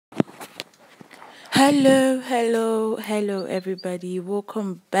Hello, everybody.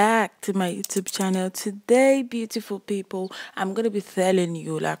 Welcome back to my YouTube channel. Today, beautiful people, I'm gonna be telling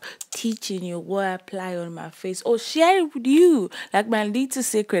you, like, teaching you what I apply on my face, or sharing with you, like, my little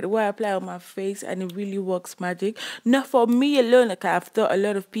secret, what I apply on my face, and it really works magic. Not for me alone, like, I've thought a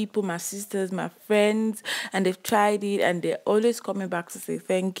lot of people, my sisters, my friends, and they've tried it, and they're always coming back to say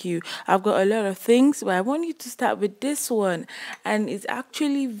thank you. I've got a lot of things, but I want you to start with this one, and it's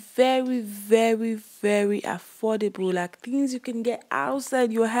actually very affordable, like things you can get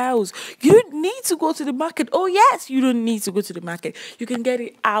outside your house. You don't need to go to the market. Oh yes, you don't need to go to the market. You can get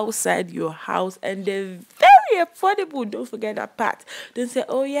it outside your house, and they're very affordable. Don't forget that part. Don't say,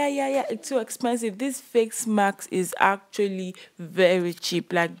 oh yeah, it's too expensive. This face mask is actually very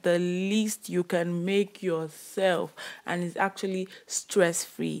cheap, like the least you can make yourself, and it's actually stress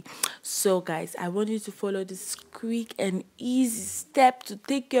free. So guys, I want you to follow this quick and easy step to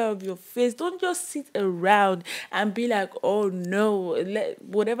take care of your face. Don't just sit around and be like, oh no,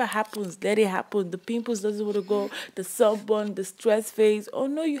 whatever happens, let it happen. The pimples doesn't want to go, the sunburn, the stress phase. Oh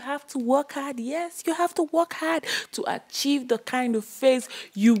no, you have to work hard. Yes, you have to work hard to achieve the kind of face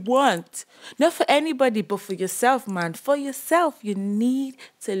you want. Not for anybody, but for yourself, man. For yourself, you need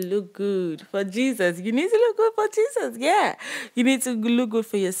to look good. For Jesus, you need to look good for Jesus. Yeah, you need to look good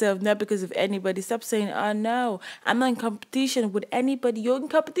for yourself, not because of anybody. Stop saying, oh no, I'm not in competition with anybody. You're in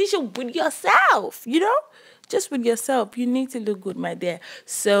competition with yourself, just with yourself. You need to look good, my dear.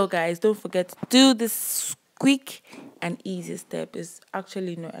 So guys, don't forget to do this quick and easy step. It's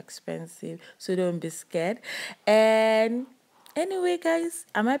actually not expensive, so don't be scared. And anyway, guys,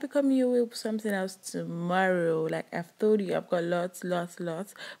 I might be coming your way with something else tomorrow. Like I've told you, I've got lots,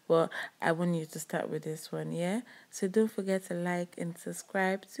 but I want you to start with this one, yeah? So don't forget to like and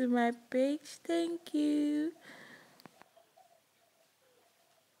subscribe to my page. Thank you.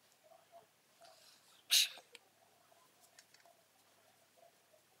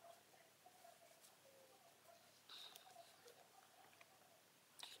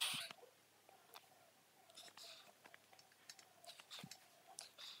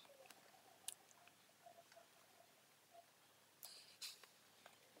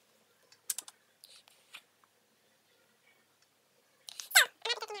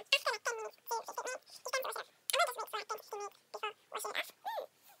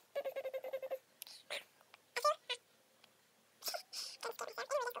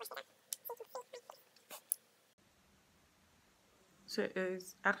 So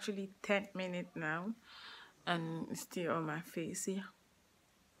it's actually 10 minutes now, and it's still on my face. Yeah,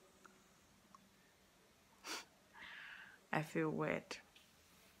 I feel wet.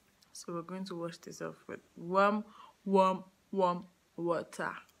 So we're going to wash this off with warm water.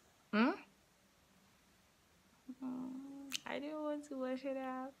 I didn't want to wash it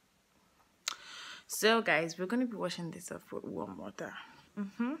out. So guys, we're going to be washing this off with warm water.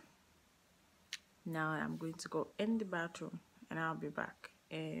 Now I'm going to go in the bathroom, and I'll be back.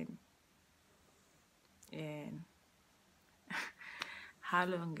 And how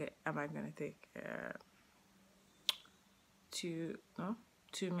long am I going to take? 2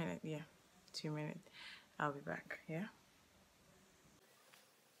 minutes. Yeah, 2 minutes. I'll be back. Yeah.